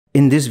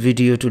In this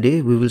video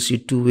today, we will see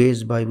two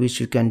ways by which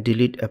you can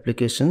delete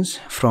applications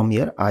from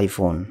your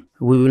iPhone.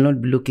 We will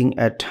not be looking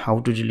at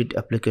how to delete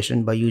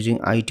application by using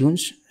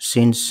iTunes,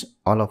 since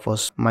all of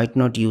us might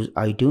not use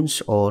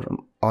iTunes or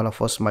all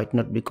of us might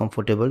not be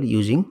comfortable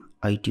using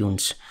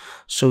iTunes.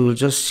 So we'll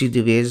just see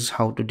the ways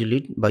how to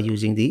delete by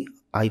using the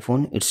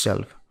iPhone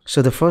itself.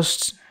 So the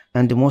first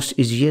and the most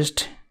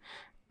easiest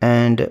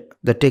and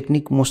the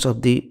technique most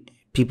of the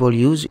people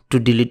use to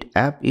delete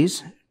app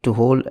is to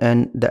hold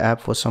the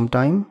app for some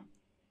time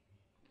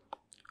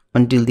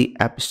until the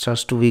app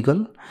starts to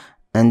wiggle,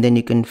 and then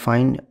you can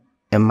find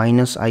a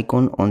minus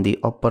icon on the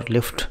upper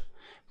left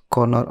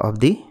corner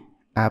of the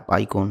app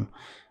icon.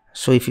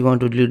 So if you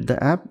want to delete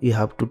the app, you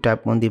have to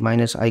tap on the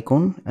minus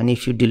icon, and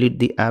if you delete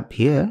the app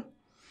here,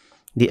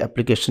 the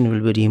application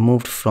will be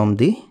removed from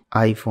the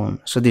iPhone.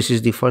 So this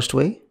is the first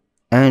way.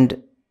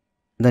 And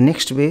the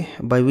next way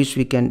by which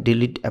we can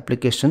delete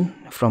application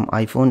from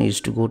iPhone is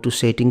to go to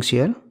settings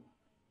here,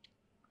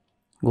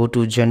 go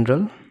to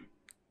general,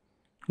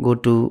 go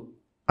to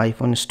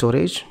iPhone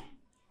storage,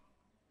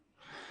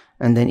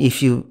 and then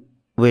if you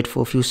wait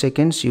for a few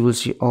seconds, you will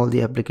see all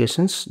the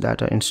applications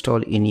that are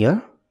installed in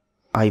your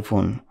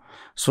iPhone.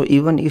 So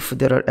even if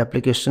there are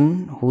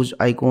applications whose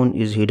icon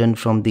is hidden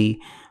from the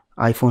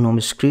iPhone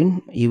home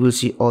screen, you will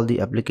see all the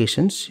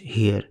applications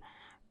here.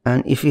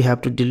 And if you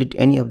have to delete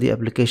any of the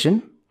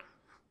application,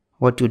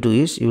 what you do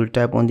is you will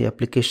tap on the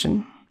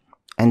application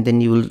and then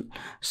you will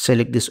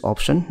select this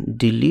option,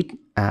 delete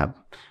app.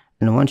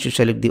 And once you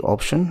select the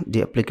option,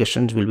 the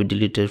applications will be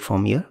deleted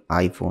from your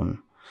iPhone.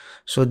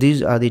 So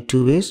these are the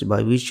two ways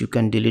by which you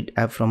can delete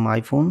app from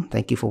iPhone.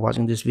 Thank you for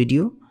watching this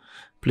video.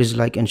 Please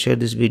like and share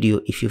this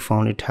video if you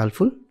found it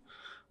helpful.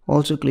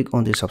 Also click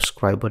on the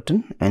subscribe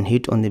button and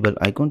hit on the bell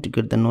icon to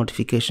get the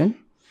notification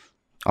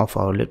of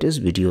our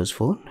latest videos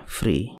for free.